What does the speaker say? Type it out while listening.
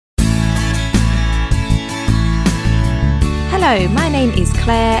Hello, my name is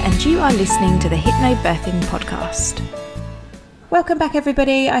Claire and you are listening to the Hypnobirthing Podcast. Welcome back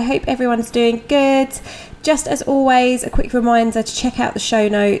everybody, I hope everyone's doing good. Just as always, a quick reminder to check out the show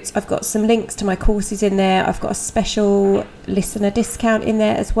notes. I've got some links to my courses in there. I've got a special listener discount in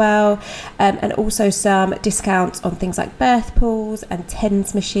there as well, and also some discounts on things like birth pools and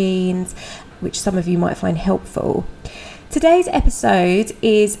TENS machines, which some of you might find helpful. Today's episode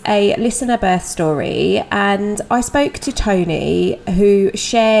is a listener birth story, and I spoke to Tony, who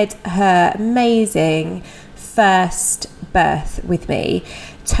shared her amazing first birth with me.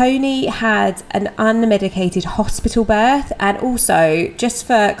 Tony had an unmedicated hospital birth, and also, just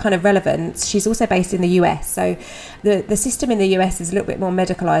for kind of relevance, she's also based in the US. So the system in the US is a little bit more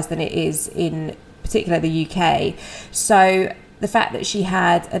medicalised than it is in particular the UK. So the fact that she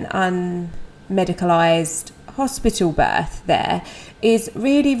had an unmedicalised hospital birth there is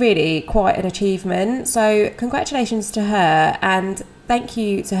really, really quite an achievement. So congratulations to her, and thank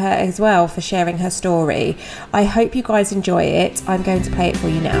you to her as well for sharing her story. I hope you guys enjoy it. I'm going to play it for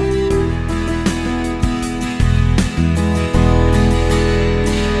you now.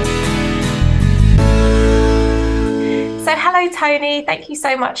 So hello, Tony. Thank you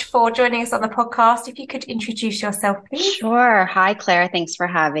so much for joining us on the podcast. If you could introduce yourself, please. Sure. Hi, Claire. Thanks for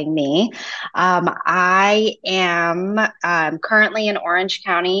having me. I am currently in Orange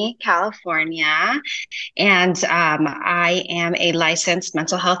County, California, and I am a licensed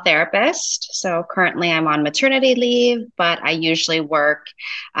mental health therapist. So currently I'm on maternity leave, but I usually work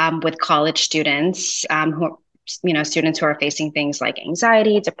with college students students who are facing things like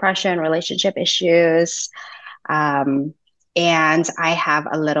anxiety, depression, relationship issues. And I have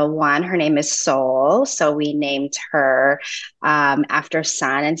a little one. Her name is Sol. So we named her after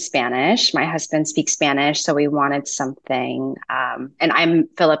sun in Spanish. My husband speaks Spanish, so we wanted something. And I'm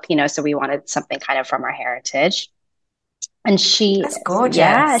Filipino, so we wanted something kind of from our heritage. And That's gorgeous.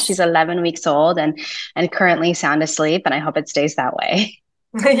 Yeah, she's 11 weeks old and currently sound asleep, and I hope it stays that way.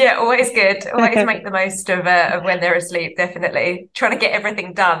 Yeah, always good. Always make the most of when they're asleep, definitely. Trying to get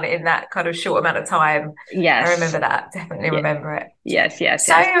everything done in that kind of short amount of time. Yes. I remember that. Definitely remember it. Yes.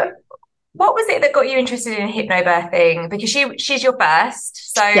 So what was it that got you interested in hypnobirthing? Because she's your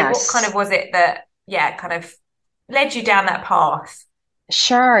first. So Yes. What kind of was it that, kind of led you down that path?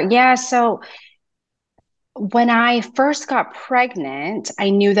 Sure. Yeah. So when I first got pregnant, I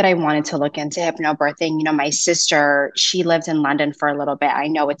knew that I wanted to look into hypnobirthing. You know, my sister, she lived in London for a little bit. I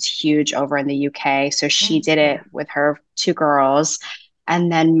know it's huge over in the UK. So she did it with her two girls. And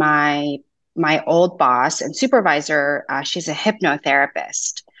then my old boss and supervisor, she's a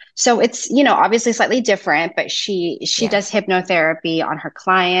hypnotherapist. So it's, obviously slightly different, but she does hypnotherapy on her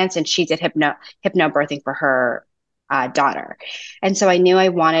clients, and she did hypnobirthing for her daughter. And so I knew I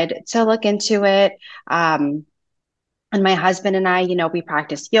wanted to look into it. And my husband and I, we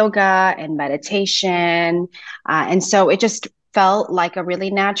practiced yoga and meditation. And so it just felt like a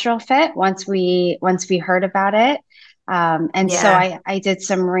really natural fit once we heard about it. So I did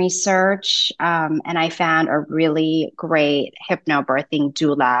some research, and I found a really great hypnobirthing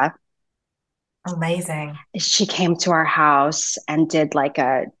doula. Amazing. She came to our house and did like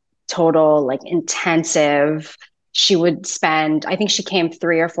a total, like, intensive. She would spend, I think she came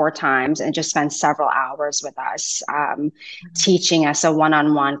 3 or 4 times and just spent several hours with us, teaching us a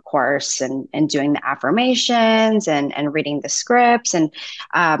one-on-one course and doing the affirmations and reading the scripts. And,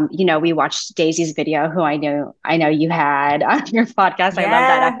 we watched Daisy's video, who I know you had on your podcast. I love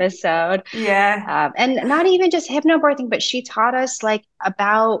that episode. Yeah. And not even just hypnobirthing, but she taught us like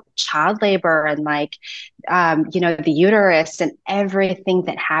about child labor and like, the uterus and everything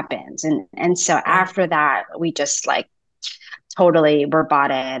that happens. And so after that, we just like totally were bought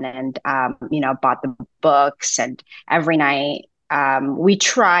in and, bought the books. And every night, we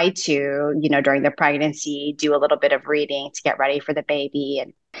try to, during the pregnancy, do a little bit of reading to get ready for the baby.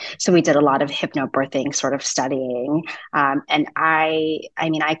 And so we did a lot of hypnobirthing sort of studying. And I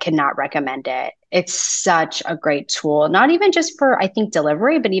could not recommend it. It's such a great tool, not even just for, I think,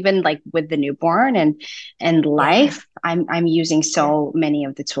 delivery, but even like with the newborn and life. I'm using so many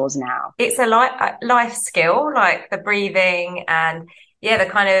of the tools now. It's a life skill, like the breathing and the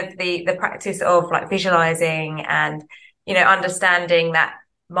kind of the practice of like visualizing and, understanding that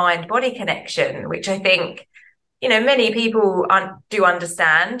mind-body connection, which I think, many people do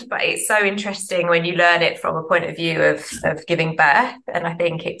understand, but it's so interesting when you learn it from a point of view of giving birth. And I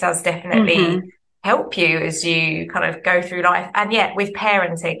think it does definitely help you as you kind of go through life. And with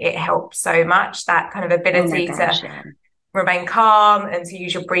parenting, it helps so much, that kind of ability to remain calm and to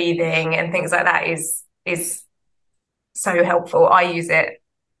use your breathing and things like that is so helpful. I use it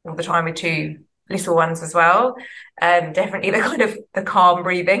all the time with 2 little ones as well. Definitely the kind of the calm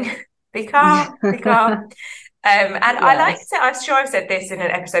breathing. Be calm, be calm. And I liked Yes. it. I'm sure I've said this in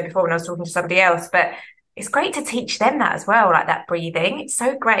an episode before when I was talking to somebody else, but it's great to teach them that as well, like that breathing. It's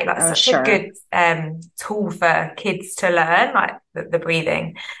so great, like Oh, such a sure. good tool for kids to learn, like the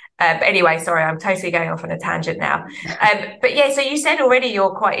breathing. But anyway, sorry, I'm totally going off on a tangent now. But yeah, so you said already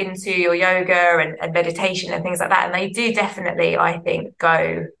you're quite into your yoga and meditation and things like that, and they do definitely, I think,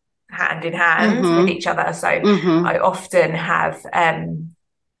 go hand in hand with Mm-hmm. each other. So Mm-hmm. I often have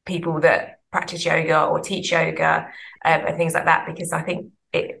people that practice yoga or teach yoga and things like that because I think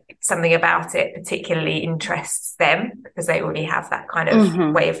something about it particularly interests them because they already have that kind of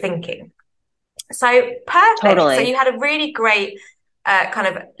Mm-hmm. way of thinking. So perfect. So you Totally. had a really great kind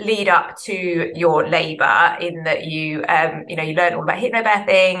of lead up to your labor in that you learned all about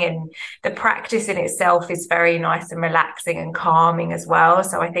hypnobirthing and the practice in itself is very nice and relaxing and calming as well.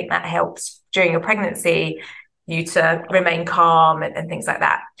 So I think that helps during your pregnancy you to remain calm and things like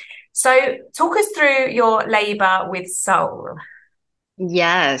that. So talk us through your labor with soul.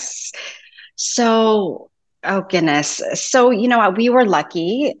 Yes. So, oh goodness. So, you know what? We were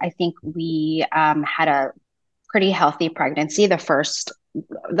lucky. I think we had a pretty healthy pregnancy. The first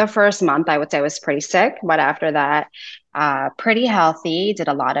month, I would say, was pretty sick, but after that, pretty healthy. Did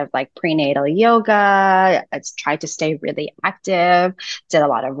a lot of like prenatal yoga. It's tried to stay really active. Did a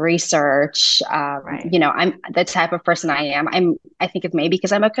lot of research. Right. I'm the type of person I am. I think it's maybe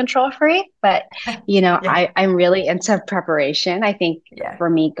because I'm a control freak, but Yeah. I'm really into preparation. I think Yeah. for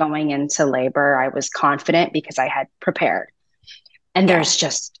me going into labor, I was confident because I had prepared. And Yeah. there's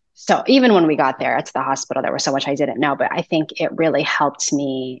just so even when we got there to the hospital, there was so much I didn't know, but I think it really helped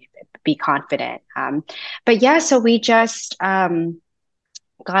me be confident. But yeah, so we just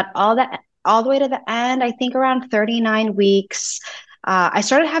got all the way to the end. I think around 39 weeks. I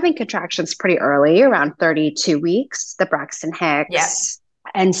started having contractions pretty early, around 32 weeks, the Braxton Yeah. Hicks.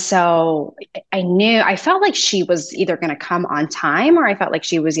 And so I felt like she was either going to come on time or I felt like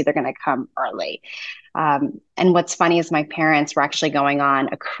she was either going to come early. And what's funny is my parents were actually going on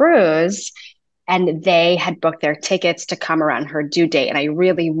a cruise and they had booked their tickets to come around her due date. And I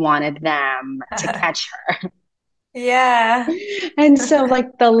really wanted them to catch her. Yeah. And so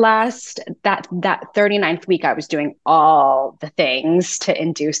like the last that 39th week, I was doing all the things to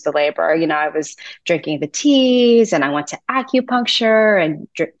induce the labor. I was drinking the teas and I went to acupuncture and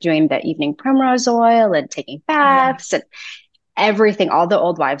doing the evening primrose oil and taking Yeah. baths and everything, all the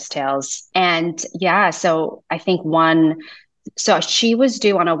old wives' tales. And yeah, so I think so she was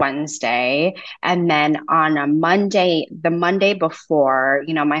due on a Wednesday. And then on a Monday, the Monday before,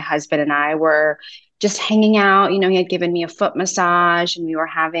 my husband and I were just hanging out. He had given me a foot massage and we were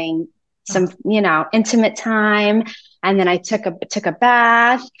having some, Oh, intimate time. And then I took a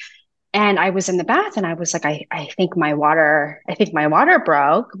bath and I was in the bath and I was like, I think my water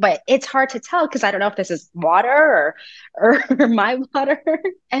broke, but it's hard to tell because I don't know if this is water or my water.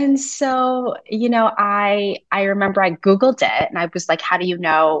 And so, I remember I Googled it and I was like, how do you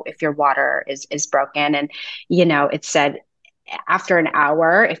know if your water is broken? And, it said after an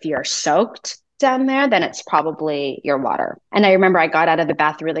hour, if you're soaked down there, then it's probably your water. And I remember I got out of the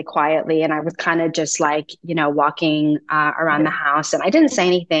bath really quietly and I was kind of just like, walking around the yeah. house. And I didn't say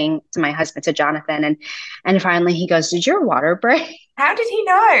anything to my husband, to Jonathan. And finally he goes, did your water break? How did he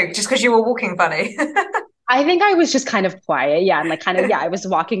know? Just because you were walking funny. I think I was just kind of quiet. Yeah. And like kind of, yeah, I was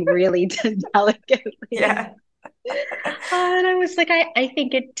walking really delicately. Yeah. And I was like, I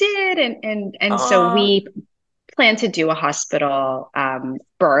think it did. And so Oh, we plan to do a hospital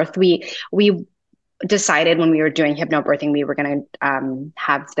birth. We decided when we were doing hypnobirthing, we were going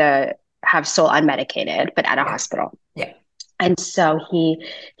to have Soul unmedicated, but at a yeah. hospital. Yeah. And so he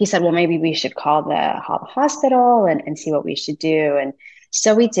said, well, maybe we should call the hospital and see what we should do. And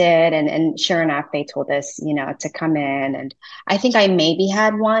so we did, and sure enough, they told us, to come in. And I think I maybe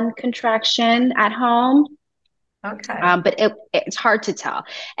had one contraction at home, Okay. but it's hard to tell.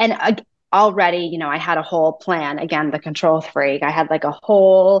 And already, I had a whole plan. Again, the control freak. I had like a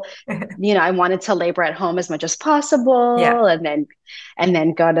whole, I wanted to labor at home as much as Yeah. possible, and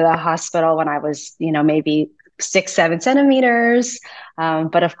then go to the hospital when I was, maybe 6, 7 centimeters.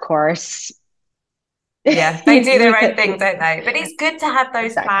 But of course, Yeah. They do their we own could thing, don't they? But it's good to have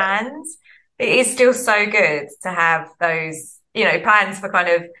those exactly. plans. It is still so good to have those, plans for kind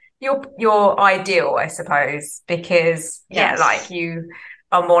of your ideal, I suppose, because yeah, like Yes. you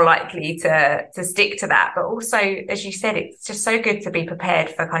are more likely to stick to that. But also, as you said, it's just so good to be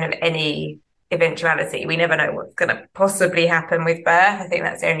prepared for kind of any eventuality. We never know what's going to possibly happen with birth. I think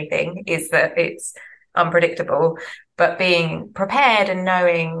that's the only thing is that it's unpredictable, but being prepared and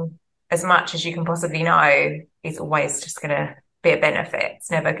knowing as much as you can possibly know is always just going to be a benefit. It's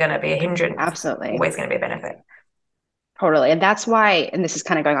never going to be a hindrance. Absolutely. Always going to be a benefit. Totally. And that's why, and this is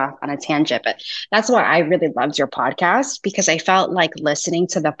kind of going off on a tangent, but that's why I really loved your podcast, because I felt like listening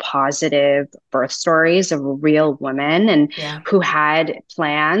to the positive birth stories of real women and who had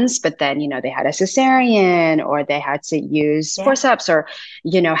plans, but then, they had a cesarean or they had to use forceps or,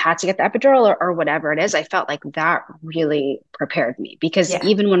 had to get the epidural or whatever it is. I felt like that really prepared me, because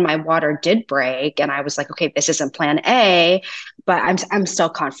even when my water did break and I was like, okay, this isn't plan A, but I'm still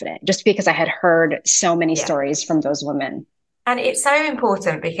confident just because I had heard so many stories from those women. And it's so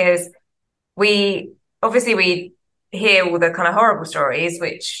important because we hear all the kind of horrible stories,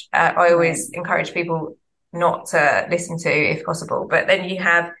 which I always encourage people not to listen to if possible. But then you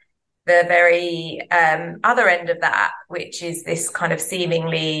have the very other end of that, which is this kind of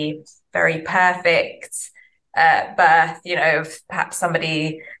seemingly very perfect birth, of perhaps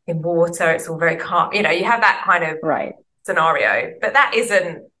somebody in water, it's all very calm. You have that kind of scenario, but that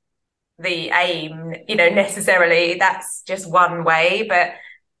isn't the aim, necessarily. That's just one way, but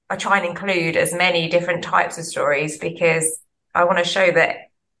I try and include as many different types of stories because I want to show that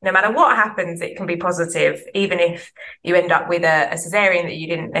no matter what happens, it can be positive, even if you end up with a cesarean that you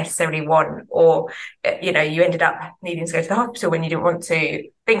didn't necessarily want, or, you ended up needing to go to the hospital when you didn't want to,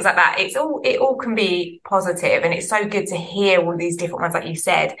 things like that. It all can be positive, and it's so good to hear all these different ones, like you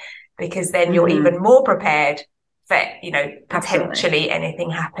said, because then you're even more prepared for, potentially anything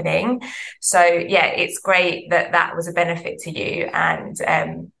happening. So it's great that was a benefit to you. And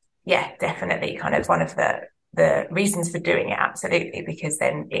definitely kind of one of the reasons for doing it. Absolutely. Because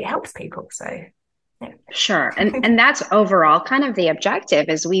then it helps people. So Sure. And that's overall kind of the objective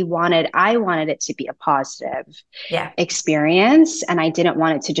is I wanted it to be a positive experience. And I didn't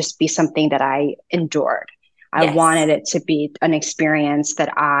want it to just be something that I endured. I wanted it to be an experience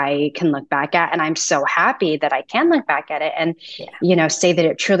that I can look back at. And I'm so happy that I can look back at it and, say that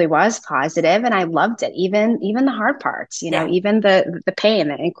it truly was positive. And I loved it. Even the hard parts, even the pain,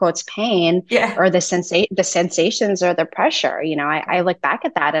 the in quotes pain, or the sensations or the pressure, I look back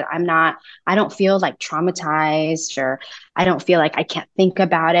at that and I don't feel like traumatized, or I don't feel like I can't think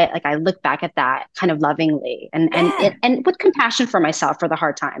about it. Like I look back at that kind of lovingly and with compassion for myself for the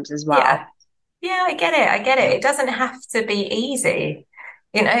hard times as well. Yeah, I get it. It doesn't have to be easy,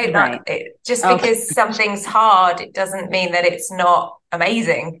 because something's hard, it doesn't mean that it's not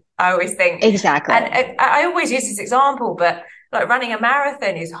amazing. I always think. Exactly. And I always use this example, but like running a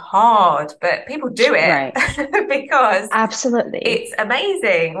marathon is hard, but people do it because absolutely it's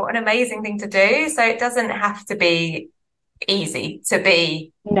amazing. What an amazing thing to do. So it doesn't have to be easy to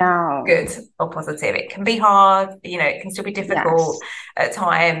be good or positive. It can be hard, it can still be difficult at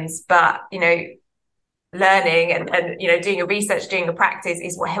times, but learning and doing your research, doing your practice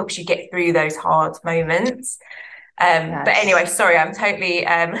is what helps you get through those hard moments. But anyway, sorry, I'm totally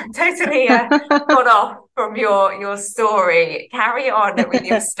gone off from your story. Carry on with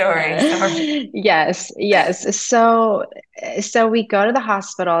your story. Sorry. Yes. So we go to the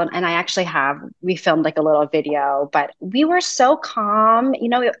hospital, and we filmed like a little video, but we were so calm.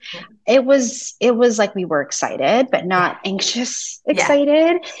 It was like we were excited, but not anxious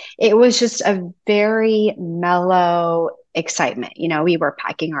excited. It was just a very mellow excitement. We were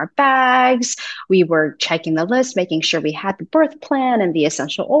packing our bags, we were checking the list, making sure we had the birth plan and the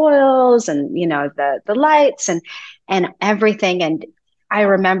essential oils and, the lights and everything. And I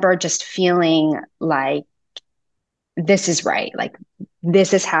remember just feeling like, this is right. Like,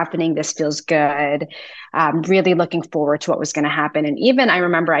 this is happening. This feels good. Really looking forward to what was going to happen. And even I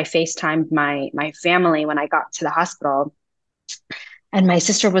remember I FaceTimed my family when I got to the hospital. And my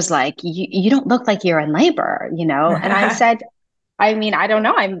sister was like, you don't look like you're in labor, And I said, I don't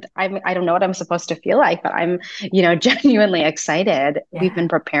know. I don't know what I'm supposed to feel like, but I'm, genuinely excited. Yeah. We've been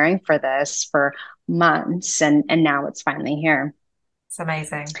preparing for this for months, and now it's finally here. It's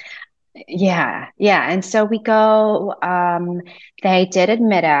amazing. Yeah. And so we go, they did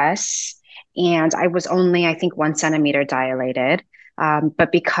admit us, and I was only, I think, 1 centimeter dilated.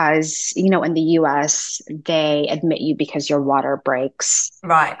 But because, in the US, they admit you because your water breaks.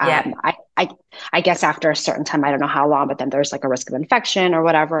 Right. Yeah. I guess after a certain time, I don't know how long, but then there's like a risk of infection or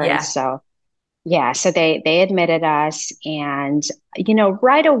whatever. Yeah. And so, so they admitted us, and,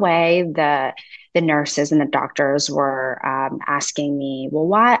 right away, the nurses and the doctors were asking me, well,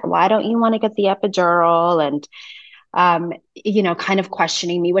 why don't you want to get the epidural? And, kind of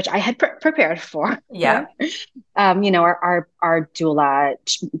questioning me, which I had prepared for. Yeah. Our doula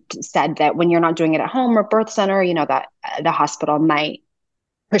said that when you're not doing it at home or birth center, that the hospital might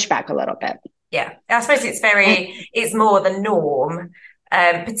push back a little bit. Yeah. I suppose it's more the norm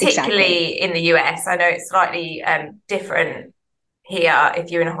Exactly. particularly in the US. I know it's slightly different here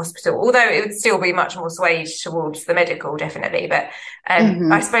if you're in a hospital, although it would still be much more swayed towards the medical, definitely. But I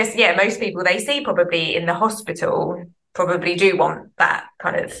Hmm. suppose, yeah, most people they see probably in the hospital probably do want that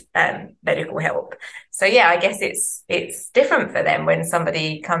kind of medical help. So yeah, I guess it's different for them when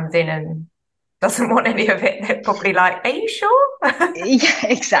somebody comes in and doesn't want any of it. They're probably like, "Are you sure?" Yeah,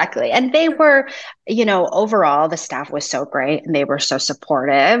 exactly. And they were, overall, the staff was so great and they were so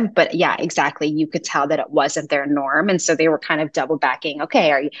supportive. But yeah, exactly. You could tell that it wasn't their norm. And so they were kind of double backing.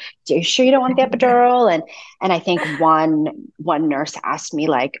 Okay, are you sure you don't want the epidural? And I think one nurse asked me,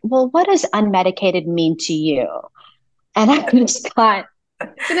 like, well, what does unmedicated mean to you? And I just thought,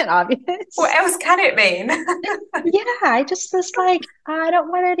 isn't it What obvious? else can it mean? Yeah, I just was like, I don't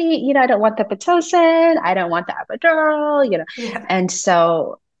want any, I don't want the Pitocin, I don't want the epidural. Yeah. And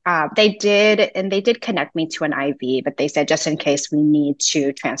so they did connect me to an IV, but they said just in case we need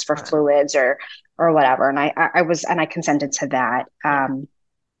to transfer Right. fluids or whatever. And I consented to that. Yeah.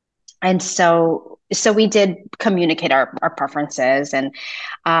 And so we did communicate our preferences. And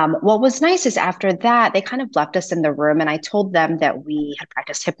what was nice is after that, they kind of left us in the room and I told them that we had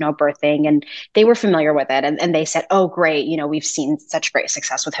practiced hypnobirthing and they were familiar with it. And they said, oh, great, we've seen such great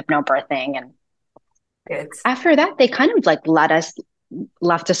success with hypnobirthing. And Good. after that, they kind of like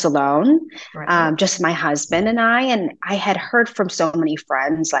left us alone, Right. just my husband and I. And I had heard from so many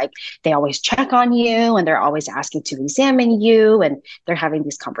friends, like they always check on you and they're always asking to examine you and they're having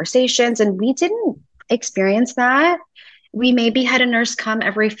these conversations. And we didn't experience that. We maybe had a nurse come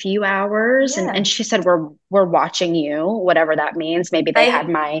every few hours Yeah. and she said, we're watching you, whatever that means. Maybe they had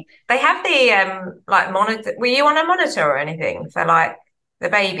They my, they have the like monitor. Were you on a monitor or anything for like the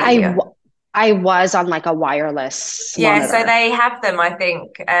I, baby? w- I was on like a wireless Yeah, so monitor. they have them, I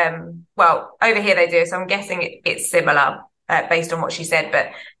think. Well, over here they do, so I'm guessing it's similar based on what she said,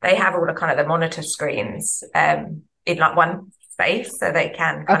 but they have all the kind of the monitor screens in like one space so they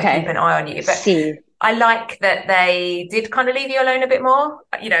can kind of keep Okay. an eye on you. But See, I like that they did kind of leave you alone a bit more.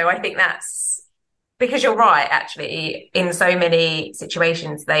 I think that's because you're right, actually, in so many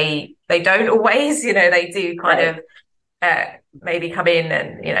situations they don't always, they do kind right. of uh, maybe come in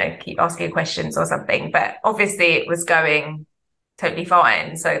and keep asking questions or something. But obviously, it was going totally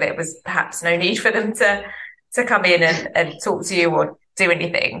fine, so there was perhaps no need for them to come in and talk to you or do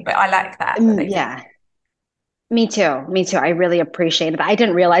anything. But I like that they did. Yeah. Me too. Me too. I really appreciate it. I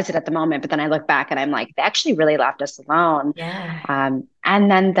didn't realize it at the moment, but then I look back and I'm like, they actually really left us alone. Yeah.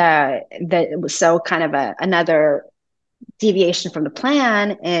 And then so kind of another deviation from the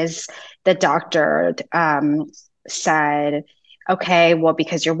plan is the doctor said, okay, well,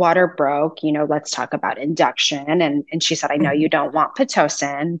 because your water broke, let's talk about induction. And she said, I know you Mhm. don't want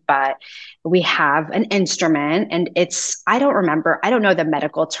Pitocin, but we have an instrument and I don't remember, I don't know the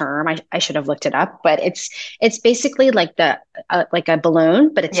medical term. I should have looked it up, but it's basically like like a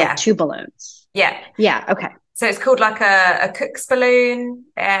balloon, but it's like Yeah. two balloons. Yeah. Yeah. Okay. So it's called like a Cook's balloon,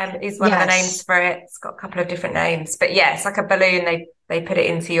 is one of the names Yes. for it. It's got a couple of different names, but yeah, it's like a balloon. They put it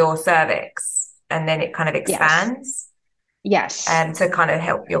into your cervix and then it kind of Yes. expands, Yes. to kind of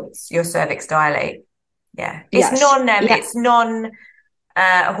help your cervix dilate. Yeah, Yes. Yeah. it's non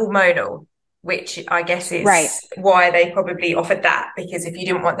hormonal, which I guess Right. is why they probably offered that, because if you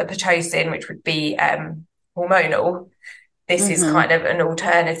didn't want the Pitocin, which would be hormonal, this is Hmm. kind of an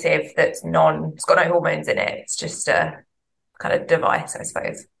alternative it's got no hormones in it. It's just a kind of device, I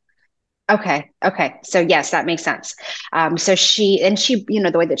suppose. Okay. Okay. So yes, that makes sense. So she,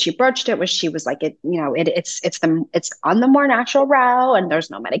 the way that she broached it was she was like, it's on the more natural route and there's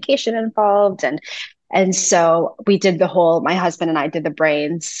no medication involved. And so we did my husband and I did the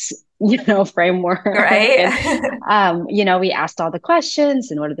brains, framework. Great. And, we asked all the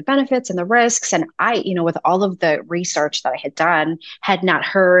questions and what are the benefits and the risks. And with all of the research that I had done, had not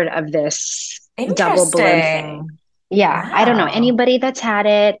heard of this double balloon thing. Interesting. Yeah, I don't know Wow. anybody that's had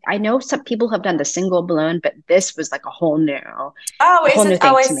it. I know some people have done the single balloon, but this was like Oh, a whole new thing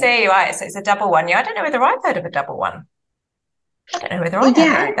I to me. see. Right. So it's a double one. Yeah. I don't know whether I've heard of a double one. I don't know whether I have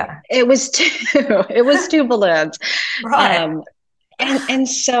Yeah, either. it was two. It was two balloons. Right. Um, and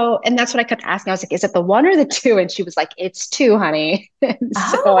that's what I kept asking. I was like, "Is it the one or the two?" And she was like, "It's two, honey." And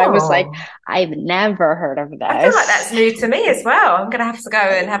so I was like, Oh, "I've never heard of I feel like this." that's new to me as well. I'm going to have to go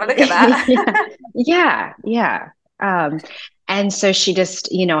and have a look at Yeah, that. yeah, yeah. And so she just,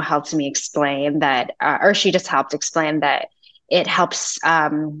 helped me explain that, or she just helped explain that it helps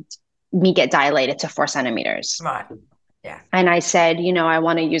me get dilated to 4 centimeters. Right. Yeah. And I said, I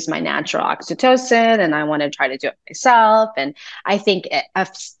want to use my natural oxytocin and I want to try to do it myself. And I think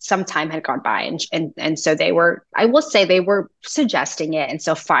some time had gone by, and so I will say they were suggesting it. And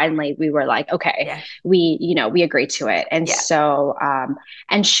so finally we were like, okay, Yeah. we agreed to it. And Yeah. so,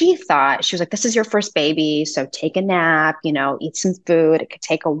 and she was like, this is your first baby. So take a nap, eat some food. It could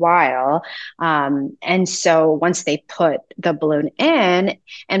take a while. And so once they put the balloon in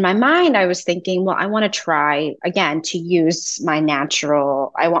my mind, I was thinking, well, I want to try again to use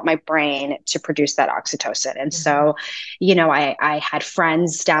I want my brain to produce that oxytocin. And so, I had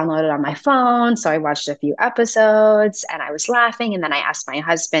friends downloaded on my phone. So I watched a few episodes and I was laughing. And then I asked my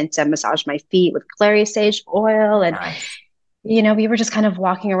husband to massage my feet with clary sage oil. And Nice. we were just kind of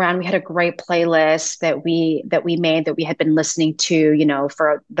walking around. We had a great playlist that we made that we had been listening to,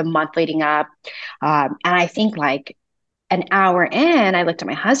 for the month leading up. And I think like an hour in, I looked at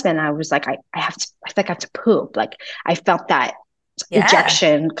my husband and I was like, I feel like I have to poop. Like I felt that Yeah.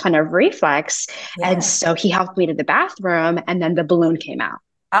 ejection kind of reflex. And Yeah. so he helped me to the bathroom and then the balloon came out.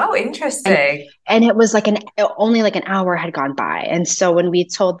 Oh, And interesting. and it was like only like an hour had gone by. And so when we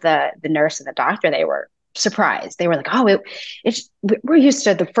told the nurse and the doctor, they were surprised. They were like, "Oh, we're used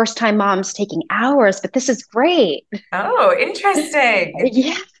to the first time moms taking hours, but this is great." Oh, interesting.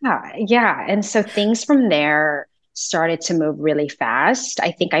 Yeah, yeah. And so things from there started to move really fast.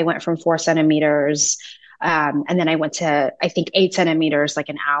 I think I went from 4 centimeters, and then I went to, I think, 8 centimeters like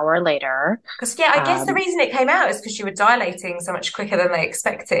an hour later. Because, yeah, I guess the Um, reason it came out is because you were dilating so much quicker than they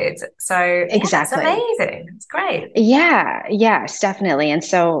expected. So, yeah, that's exactly. amazing. It's great. Yeah, yes, definitely. And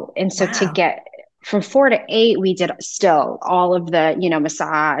so to Wow. get from 4 to 8, we did still all of the,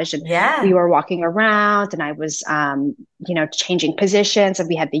 massage, and we Yeah. were walking around and I was, changing positions, and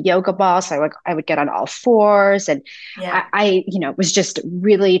we had the yoga ball. So I would get on all fours, and Yeah. was just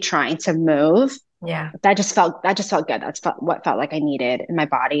really trying to move. Yeah. That just felt good. What felt like I needed in my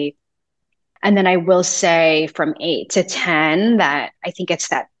body. And then I will say from 8 to 10 that I think is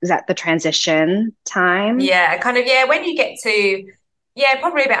that the transition time. Yeah. Kind of, yeah. When you get to, yeah,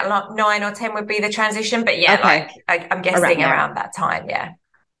 probably about like 9 or 10 would be the transition. But yeah, like Okay, I'm around guessing there. around that time. Yeah.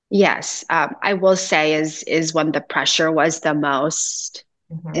 Yes, I will say is when the pressure was the most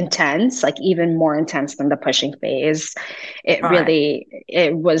Hmm. intense, like even more intense than the pushing phase. Right.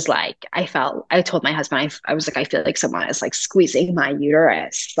 It was like I told my husband, I was like, I feel like someone is like squeezing my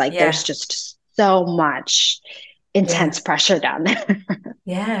uterus. Like there's Yeah. just so much Yeah. intense pressure down there.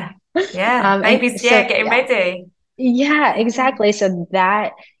 Yeah. Yeah. And Baby's, yeah, so getting yeah, ready. yeah, Yeah. exactly. So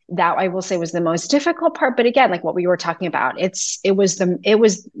that I will say was the most difficult part. But again, like what we were talking about, it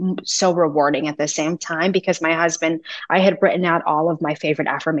was so rewarding at the same time because my husband, I had written out all of my favorite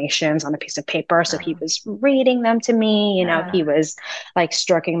affirmations on a piece of paper. So he Oh, was reading them to me. He was like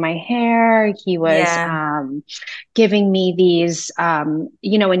stroking my hair. He was yeah. giving me these,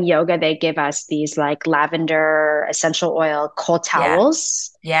 in yoga, they give us these like lavender essential oil cold Yeah.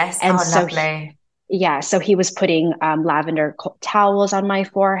 towels. Yes. And Oh, so lovely. yeah, so he was putting lavender towels on my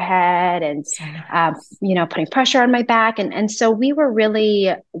forehead and So nice. putting pressure on my back, and so we were really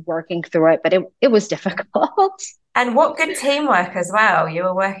working through it, but it was difficult. And what good teamwork as well. You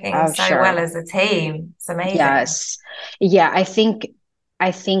were working Oh, so well sure. as a team. It's amazing. Yes. Yeah, I think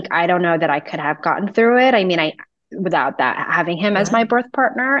I don't know that I could have gotten through it. I mean, I without that having him as my Yeah. birth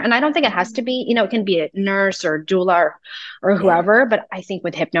partner. And I don't think it has to Mm. be, it can be a nurse or doula or Yeah. whoever, but I think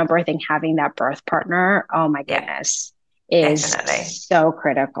with hypnobirthing, having that birth partner, oh my Yeah. goodness, is Definitely. so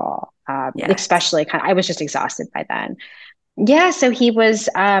critical. Yeah. Especially I was just exhausted by then. Yeah, so he was,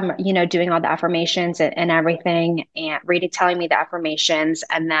 doing all the affirmations and everything, and reading, telling me the affirmations,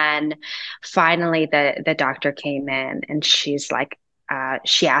 and then finally the doctor came in, and she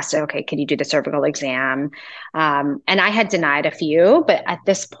asked, "Okay, can you do the cervical exam?" And I had denied a few, but at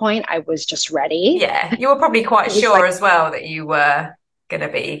this point, I was just ready. Yeah. You were probably quite It was sure like, as well that you were going to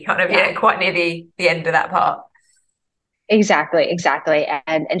be kind of, yeah, yeah, quite near the end of that part. exactly, exactly,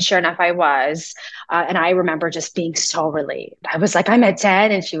 and sure enough, I was, and I remember just being so relieved. I was like, "I'm at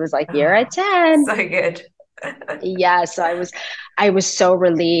 10," and she was like, "You're Oh, at 10." so good. Yeah, so I was so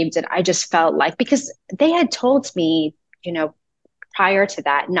relieved, and I just felt like because they had told me, prior to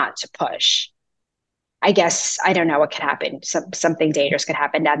that not to push. I guess I don't know what could happen. Something dangerous could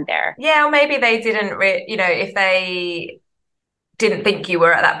happen down there. Yeah, or maybe they didn't if they didn't think you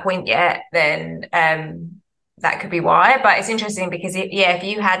were at that point yet, then that could be why. But it's interesting because if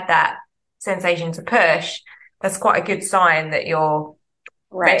you had that sensation to push, that's quite a good sign that you're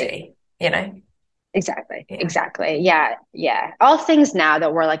Right. ready, you know? Exactly. Yeah. Exactly. Yeah. Yeah. All things now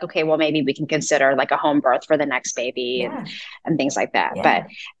that we're like, okay, well, maybe we can consider like a home birth for the next baby Yeah. and things like that. Yeah.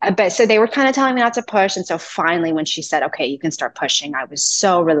 But so they were kind of telling me not to push. And so finally, when she said, okay, you can start pushing, I was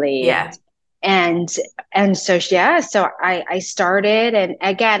so Yeah. relieved. And, and so, yeah, so I started. And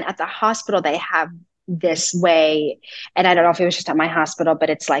again, at the hospital, they have this way, and I don't know if it was just at my hospital, but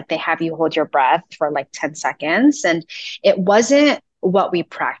it's like they have you hold your breath for like 10 seconds. And it wasn't what we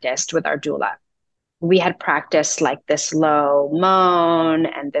practiced with our doula. We had practiced like this low moan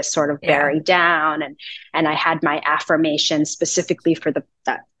and this sort of Yeah. bearing down, and I had my affirmation specifically for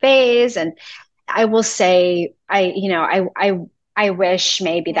that phase. And I will say I wish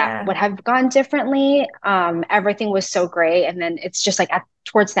maybe that Yeah. would have gone differently. Everything was so great, and then it's just like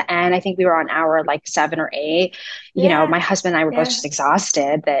towards the end, I think we were on hour like 7 or 8. Yeah. My husband and I were both Yeah. just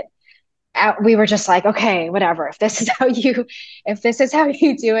exhausted that we were just like, okay, whatever. If this is how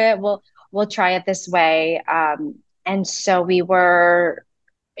you do it, we'll try it this way. And so we were,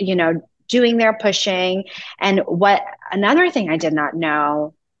 doing their pushing. And what another thing I did not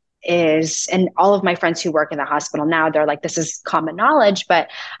know is, and all of my friends who work in the hospital now, they're like, this is common knowledge, but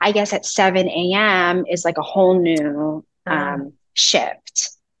I guess at 7 a.m. is like a whole new Uh, shift.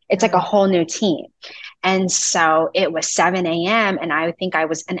 It's like a mm. whole new team. And so it was 7 a.m. And I think I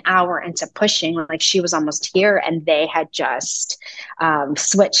was an hour into pushing, like she was almost here, and they had just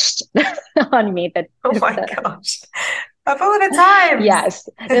switched on me. Oh my gosh. Of all the times. Yes,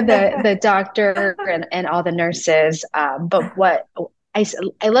 the doctor and all the nurses. But what I,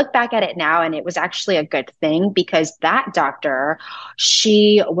 I look back at it now, and it was actually a good thing because that doctor,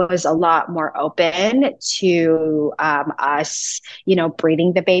 she was a lot more open to us,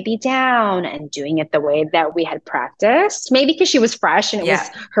 breathing the baby down and doing it the way that we had practiced. Maybe because she was fresh and it was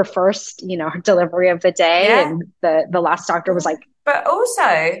Yeah. her first, her delivery of the day, Yeah. and the last doctor was like, But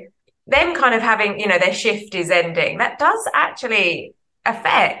also, them kind of having, their shift is ending, that does actually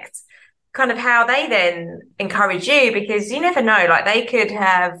affect kind of how they then encourage you, because you never know, like they could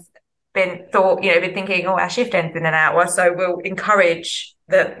have been thinking, oh, our shift ends in an hour, so we'll encourage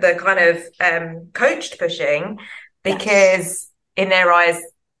the kind of coached pushing, yes, because in their eyes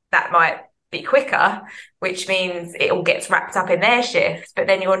that might be quicker, which means it all gets wrapped up in their shift. But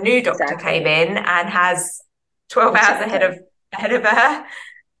then your new doctor came exactly, in and has 12 hours exactly. ahead of her.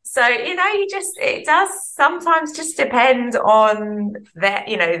 So, it does sometimes just depend on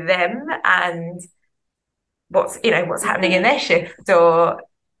them and what's happening in Mhm. their shift, or,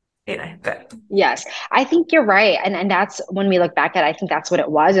 but Yes, I think you're right, and that's when we look back at it, I think that's what it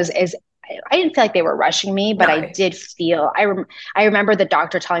was. Is I didn't feel like they were rushing me, but I no. did feel I remember the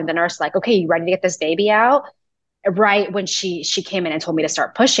doctor telling the nurse like, "Okay, you ready to get this baby out?" Right when she came in and told me to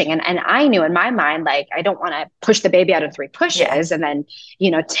start pushing, and I knew in my mind like I don't want to push the baby out in 3 pushes Yeah. and then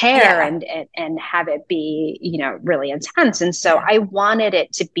tear Yeah. and have it be really intense. And so Yeah. I wanted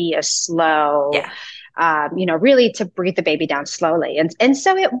it to be a slow, Yeah. really to breathe the baby down slowly. And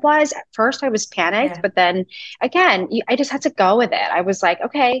so it was. At first I was panicked, Yeah. but then again, I just had to go with it. I was like,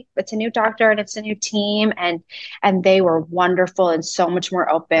 okay, it's a new doctor and it's a new team, and they were wonderful and so much more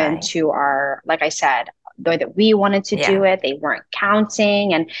open Right. to our, like I said, the way that we wanted to do Yeah. it. They weren't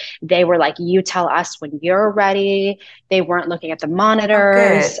counting, and they were like, you tell us when you're ready. They weren't looking at the Oh,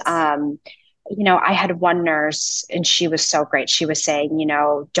 monitors. good. I had one nurse and she was so great. She was saying,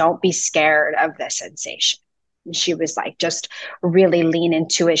 don't be scared of the sensation. And she was like, just really lean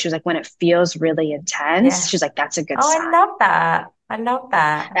into it. She was like, when it feels really intense, Yeah. she's like, that's a good Oh, I sign. love that. I love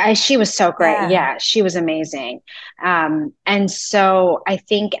that. She was so great. Yeah. Yeah, she was amazing. And so I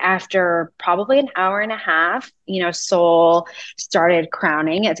think after probably an hour and a half, Soul started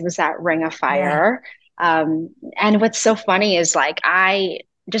crowning. It was that ring of Yeah. fire. And what's so funny is like I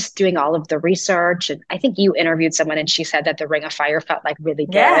just doing all of the research, and I think you interviewed someone and she said that the ring of fire felt like really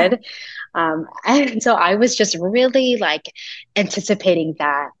Yeah. good. And so I was just really like anticipating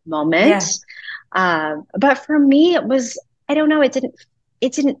that moment. Yeah. But for me, it was, I don't know, it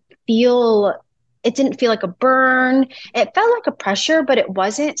didn't feel, it didn't feel like a burn. It felt like a pressure, but it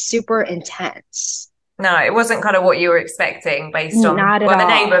wasn't super intense. No, it wasn't kind of what you were expecting based on, Not at well, the all.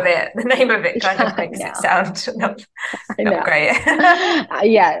 name of it. The name of it kind Yeah, of I makes it know. sound not, I not know. great.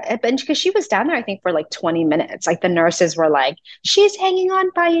 Yeah, and because she was down there, I think for like 20 minutes. Like the nurses were like, "She's hanging on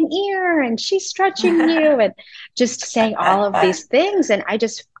by an ear, and she's stretching you," and just saying all of these things. And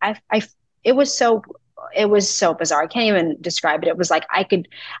it was so, it was so bizarre. I can't even describe it. It was like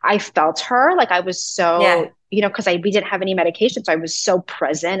I felt her. Like I was Yeah. so, because we didn't have any medication, so I was so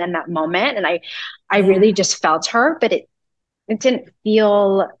present in that moment, and I really Yeah. just felt her. But it didn't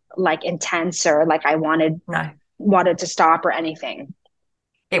feel like intense or like I wanted No. wanted to stop or anything.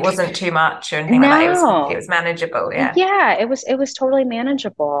 it wasn't too much or anything like that. It No. was manageable. Yeah. Yeah, it was totally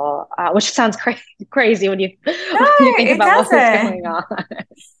manageable, which sounds crazy when you No, when you think it about what was going doesn't. on.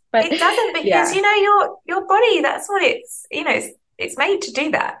 But It doesn't because yeah, your body, that's what it's made to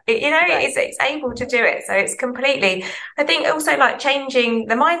do that. right. It's able to do it. So it's completely, I think also like changing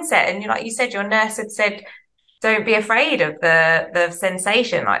the mindset. And like you said, your nurse had said, don't be afraid of the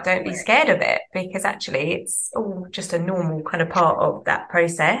sensation, like don't be Right. scared of it, because actually it's all just a normal kind of part of that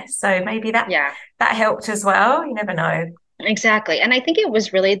process. So maybe Yeah. that helped as well. You never know. Exactly. And I think it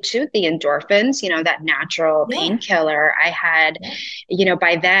was really too the endorphins, that natural Yeah. painkiller. I had, Yeah.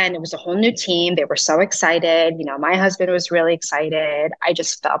 by then it was a whole new team. They were so excited. My husband was really excited. I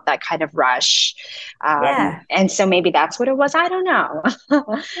just felt that kind of rush. Yeah. And so maybe that's what it was. I don't know.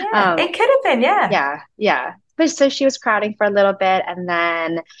 Yeah. um, It could have been. Yeah. yeah, yeah. But so she was crowding for a little bit, and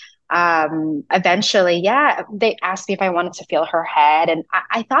then eventually, yeah, they asked me if I wanted to feel her head, and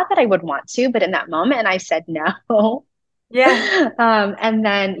I thought that I would want to, but in that moment, I said no. Yeah. And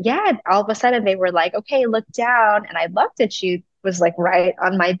then, yeah, all of a sudden they were like, okay, look down. And I looked and she was like right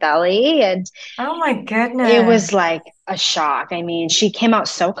on my belly. And Oh my it was goodness. like a shock. I mean, she came out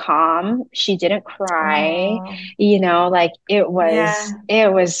so calm. She didn't cry, Oh, like yeah.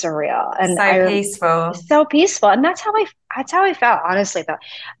 it was surreal. And So peaceful. so peaceful. And that's how I felt, honestly.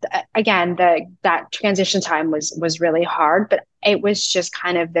 Again, that transition time was really hard, but it was just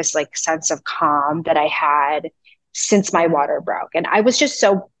kind of this like sense of calm that I had since my Yeah. water broke. And I was just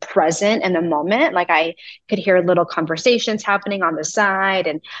so present in the moment. Like I could hear little conversations happening on the side,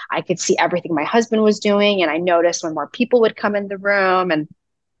 and I could see everything my husband was doing. And I noticed when more people would come in the room. And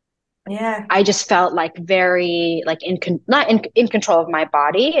Yeah. I just felt like very like not in control of my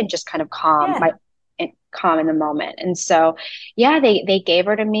body, and just kind of Yeah. calm in the moment. And so, yeah, they gave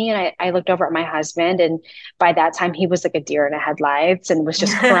her to me, and I looked over at my husband, and by that time he was like a deer in the headlights and was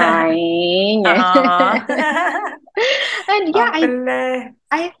just crying. Aw. And yeah, Oh, bless.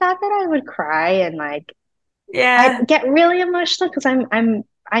 I thought that I would cry and like I'd Yeah. get really emotional because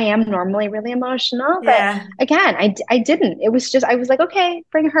I am normally really emotional, but Yeah. again, I didn't. It was just I was like, okay,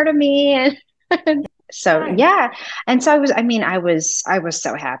 bring her to me, and so No. yeah. And so I was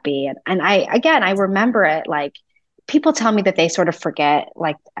so happy, and I remember it like people tell me that they sort of forget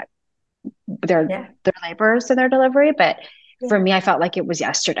like their Yeah. their labors and their delivery, but for Yeah. me, I felt like it was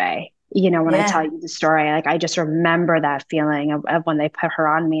yesterday. When I tell Yeah. you the story, like I just remember that feeling of when they put her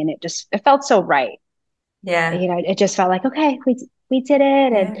on me, and it felt so right. Yeah. It just felt like, okay, we did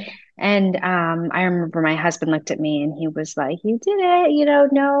it. and Yeah. and I remember my husband looked at me and he was like, you did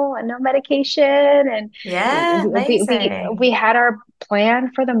it, no medication. And Yeah. we Amazing. had our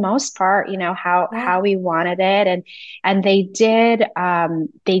plan for the most part, Yeah. how we wanted it. And they did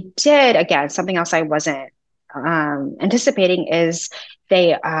again, something else I wasn't anticipating is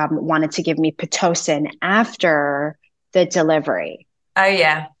they wanted to give me Pitocin after the delivery. Oh,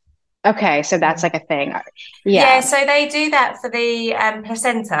 yeah. Okay, so that's Yeah. like a thing. Yeah. Yeah. So they do that for the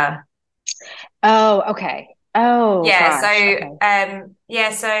placenta. Oh, okay. Oh Yeah. gosh. Okay. Yeah.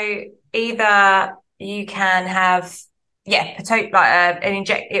 So either you can have, yeah, like an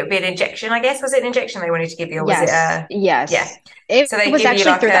inject. It would be an injection, I guess. Was it an injection they wanted to give you, or was it Yes. a? Yeah. Yes. It So they was give you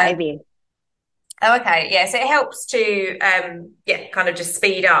actually like through the a. IV. Oh, okay. Yeah. So it helps to, yeah, kind of just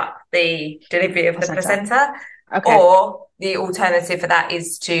speed up the delivery of the Placenta. placenta. Okay. Or the alternative for that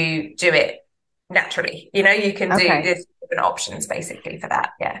is to do it naturally. You can do Okay. there's different options basically for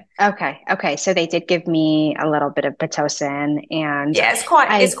that. Yeah. Okay. Okay. So they did give me a little bit of Pitocin, and Yeah.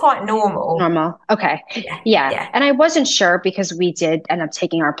 I It's quite normal. normal. Okay. Yeah. Yeah. Yeah. And I wasn't sure because we did end up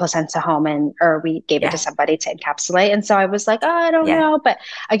taking our placenta home, or we gave it to Yeah. somebody to encapsulate. And so I was like, oh, I don't Yeah. know. But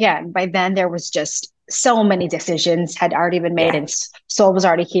again, by then there was just so many decisions had already been made, Yeah. and Soul was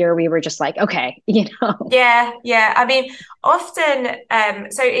already here. We were just like, okay. Yeah. Yeah. I mean, often,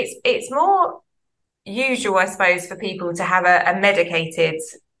 so it's more usual, I suppose, for people to have a medicated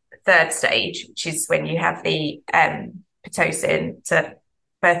third stage, which is when you have the Pitocin to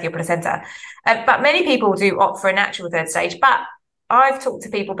birth your placenta. But many people do opt for a natural third stage. But I've talked to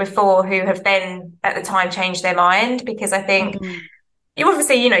people before who have then at the time changed their mind because I think Mm, you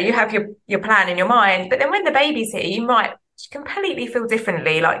obviously, you have your plan in your mind, but then when the baby's here, you might completely feel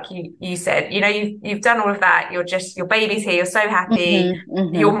differently. Like you said, you've done all of that. Your baby's here. You're so happy.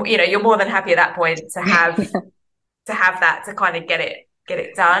 hmm. You're more than happy at that point to have that to kind of get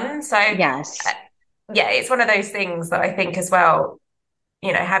it done. So Yes, yeah, it's one of those things that I think as well,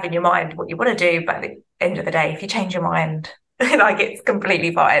 have in your mind what you want to do, but at the end of the day, if you change your mind, like it's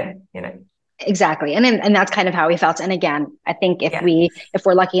completely fine. exactly. And that's kind of how we felt. And again, I think if Yeah,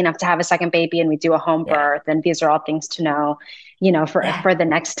 we're lucky enough to have a second baby and we do a home yeah, birth, then these are all things to know. for the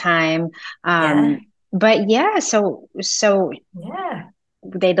next time. Yeah. But yeah, so Yeah.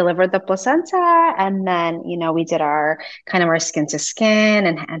 they delivered the placenta, and then we did our kind of our skin to skin,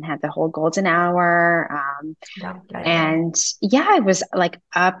 and had the whole golden hour. Lovely. And yeah, I was like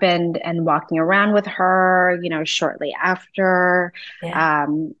up and walking around with her, shortly after. Yeah.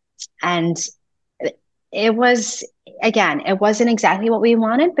 Um, and it was, again, it wasn't exactly what we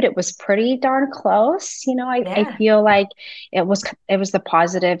wanted, but it was pretty darn close. I Yeah. feel like it was the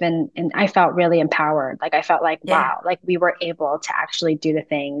positive, and I felt really empowered. Like I felt like, Yeah. wow, like we were able to actually do the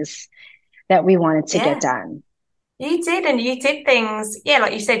things that we wanted to get Yeah. done. You did, and you did things, yeah,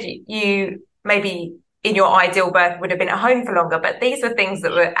 like you said, you maybe in your ideal birth would have been at home for longer, but these were things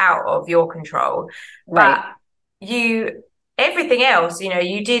that were out of your control. Right. But you, everything else, you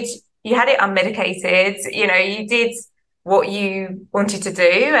had it unmedicated, you did what you wanted to do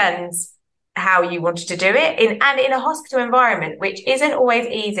and how you wanted to do it in a hospital environment, which isn't always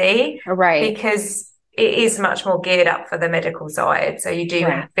easy Right. because it is much more geared up for the medical side. So you do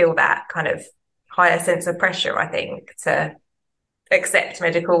Right. feel that kind of higher sense of pressure, I think, to accept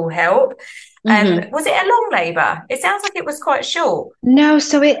medical help. Hmm. Was it a long labour? It sounds like it was quite short. No,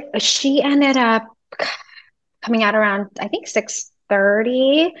 so she ended up coming out around, I think,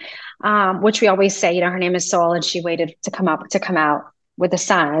 6:30, which we always say, her name is Soul, and she waited to come out with the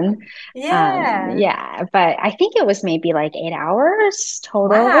sun. Yeah. Yeah, but I think it was maybe like 8 hours total.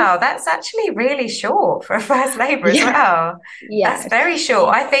 Wow, that's actually really short for a first labour as Yeah. well. That's Yes. very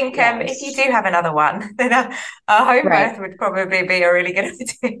short. I think if you Yes. do have another one, then a home Right. birth would probably be a really good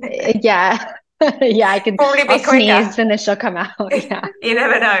idea. Yeah. Yeah, Probably I'll be quicker. sneeze and then she'll come out. Yeah. You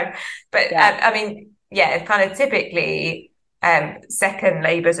never know. But Yeah. I mean, yeah, kind of typically second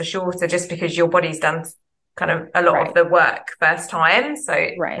labours are shorter just because your body's done kind of a lot of Right. the work first time, so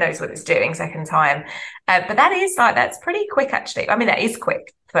it Right. knows what it's doing second time. But that's pretty quick actually. I mean, that is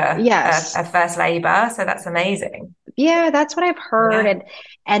quick for Yes. a first labour, so that's amazing. Yeah, that's what I've heard. Yeah.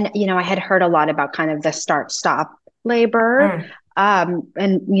 And I had heard a lot about kind of the start stop labor. Mm.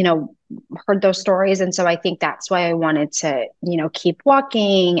 And heard those stories. And so I think that's why I wanted to, keep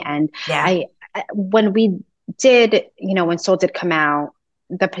walking. And Yeah. when we did, when Soul did come out,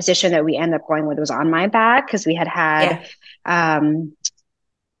 the position that we ended up going with was on my back, because we had Yeah. um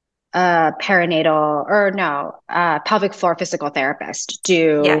perinatal, or no, pelvic floor physical therapist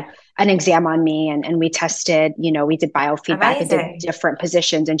do Yeah. an exam on me, and we tested, we did biofeedback and did Amazing. different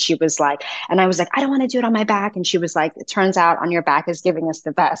positions. And she was like, and I was like, I don't want to do it on my back. And she was like, it turns out on your back is giving us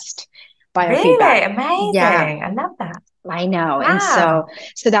the best biofeedback. Really Yeah. amazing. I love that. I know. And so Wow.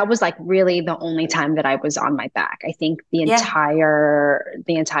 that was like really the only time that I was on my back. I think the Yeah.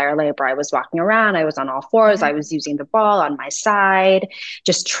 entire labor I was walking around, I was on all fours, I Yeah. was using the ball on my side,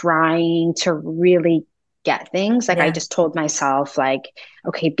 just trying to really get things. Like I Yeah. just told myself, like,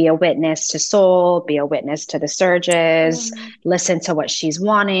 okay, be a witness to Soul, be a witness to the surges, Mm. listen to what she's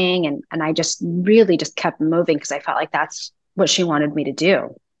wanting. And I just really just kept moving, because I felt like that's what she wanted me to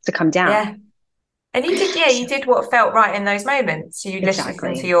do, to come down. Yeah. And you did, yeah, you So, did what felt right in those moments. You just listened to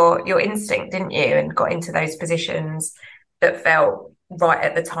exactly. your instinct, didn't you? And got into those positions that felt right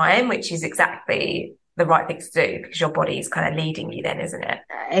at the time, which is exactly the right thing to do because your body is kind of leading you then, isn't it?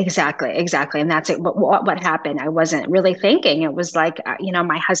 Exactly. And that's it. But what happened? I wasn't really thinking. It was like,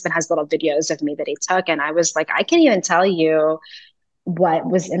 my husband has little videos of me that he took. And I was like, I can't even tell you what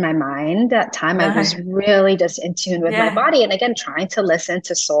was in my mind that time. I was No. really just in tune with my Yeah. body. And again, trying to listen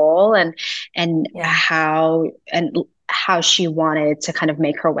to Soul, and Yeah. how she wanted to kind of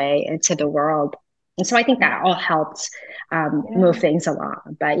make her way into the world. And so I think that Yeah. all helped move Yeah. things along.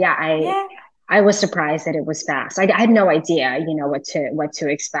 But yeah, Yeah. I was surprised that it was fast. I had no idea, what to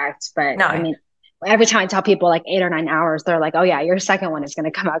expect. But I No. mean, every time I tell people like 8 or 9 hours, they're like, "Oh yeah, your second one is going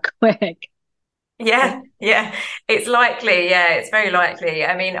to come out quick." Yeah, yeah, it's likely. Yeah, it's very likely.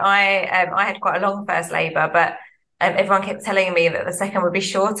 I mean, I had quite a long first labour, but everyone kept telling me that the second would be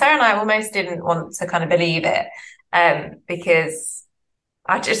shorter, and I almost didn't want to kind of believe it, because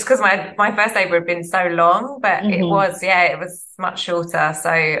because my first labour had been so long, but Hmm. it was much shorter.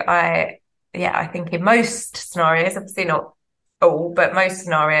 So I think in most scenarios, obviously not all, but most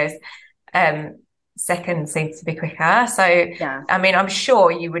scenarios, um, second seems to be quicker. So, Yeah, I mean, I'm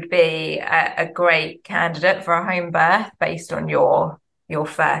sure you would be a great candidate for a home birth based on your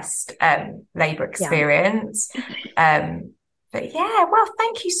first labour yeah, experience. But yeah, well,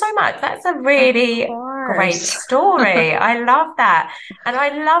 thank you so much. That's a of really great course. story. I love that. And I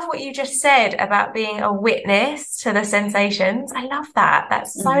love what you just said about being a witness to the sensations. I love that.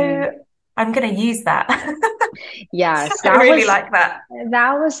 Hmm. I'm going to use that. Yes, I really like that.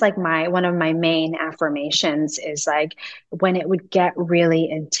 That was like one of my main affirmations is like when it would get really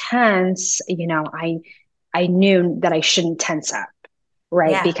intense, I knew that I shouldn't tense up,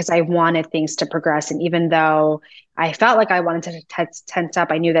 right? Yeah. Because I wanted things to progress. And even though I felt like I wanted to tense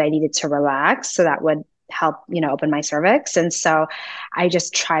up, I knew that I needed to relax. So that would help, open my cervix. And so I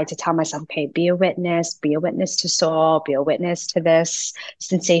just tried to tell myself, okay, be a witness to soul, be a witness to this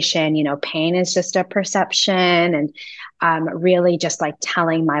sensation. Pain is just a perception. And really just like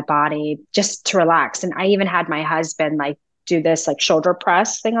telling my body just to relax. And I even had my husband like do this like shoulder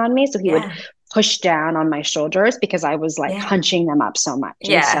press thing on me. So he would push down on my shoulders because I was like hunching them up so much.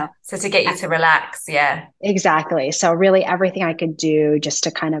 Yeah. So to get you to relax. Yeah. Exactly. So really everything I could do just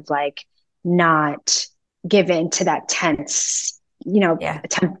to kind of like not give in to that tense,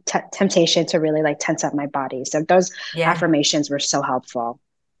 temptation to really like tense up my body. So those affirmations were so helpful.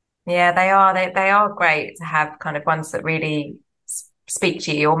 Yeah, they are. They are great to have kind of ones that really speak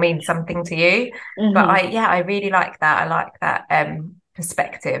to you or mean something to you. Mm-hmm. But I really like that. I like that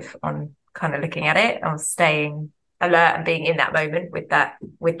perspective on kind of looking at it, on staying alert and being in that moment with that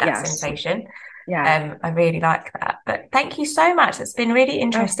sensation. Yeah. I really like that. But thank you so much. It's been really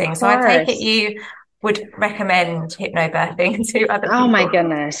interesting. So I take it you would recommend hypnobirthing to other people. Oh my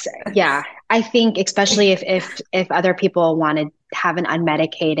goodness. Yeah. I think especially if other people want to have an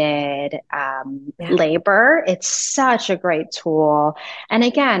unmedicated labor, it's such a great tool. And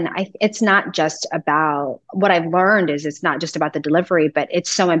again, it's not just about what I've learned is it's not just about the delivery, but it's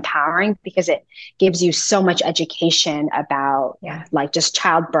so empowering because it gives you so much education about like just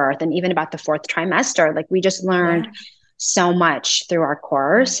childbirth and even about the fourth trimester. Like we just learned so much through our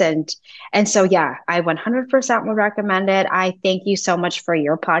course. And so, I 100% would recommend it. I thank you so much for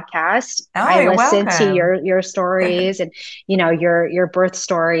your podcast. I listened to your stories and, your birth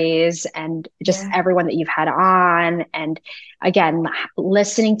stories and just everyone that you've had on. And again,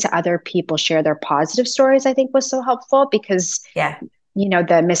 listening to other people share their positive stories, I think was so helpful because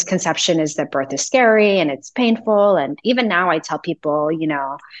the misconception is that birth is scary and it's painful. And even now I tell people,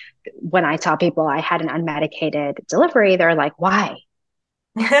 when I tell people I had an unmedicated delivery, they're like, why?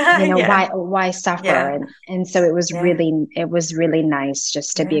 Why suffer? And so it was really nice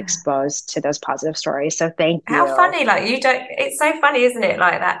just to be exposed to those positive stories. So thank you. How funny, like it's so funny, isn't it?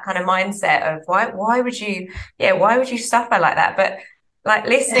 Like that kind of mindset of why would you suffer like that? But like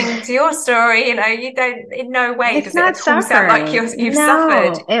listening to your story, you don't in no way does it at all sound like you've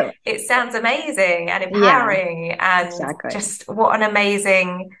suffered. It sounds amazing and empowering and just what an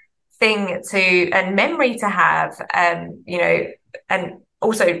amazing thing and memory to have, and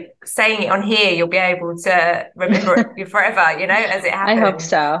also saying it on here, you'll be able to remember it forever, as it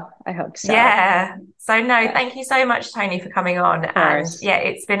happens. I hope so. Yeah. So thank you so much, Tony, for coming on. And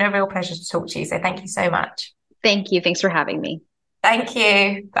it's been a real pleasure to talk to you. So thank you so much. Thank you. Thanks for having me. Thank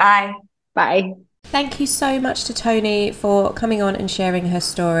you. Bye. Bye. Thank you so much to Tony for coming on and sharing her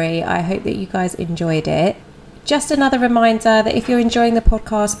story. I hope that you guys enjoyed it. Just another reminder that if you're enjoying the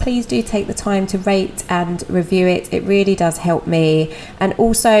podcast, please do take the time to rate and review it. It really does help me. And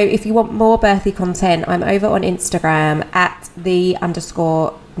also, if you want more birthy content, I'm over on Instagram at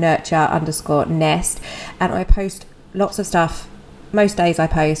 @the_nurture_nest. And I post lots of stuff. Most days I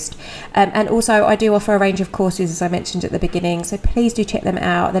post. And also I do offer a range of courses, as I mentioned at the beginning. So please do check them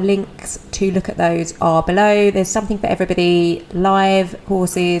out. The links to look at those are below. There's something for everybody. Live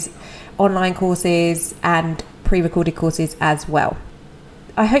courses, online courses, and pre-recorded courses as well.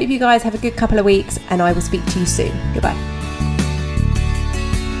 I hope you guys have a good couple of weeks and I will speak to you soon. Goodbye.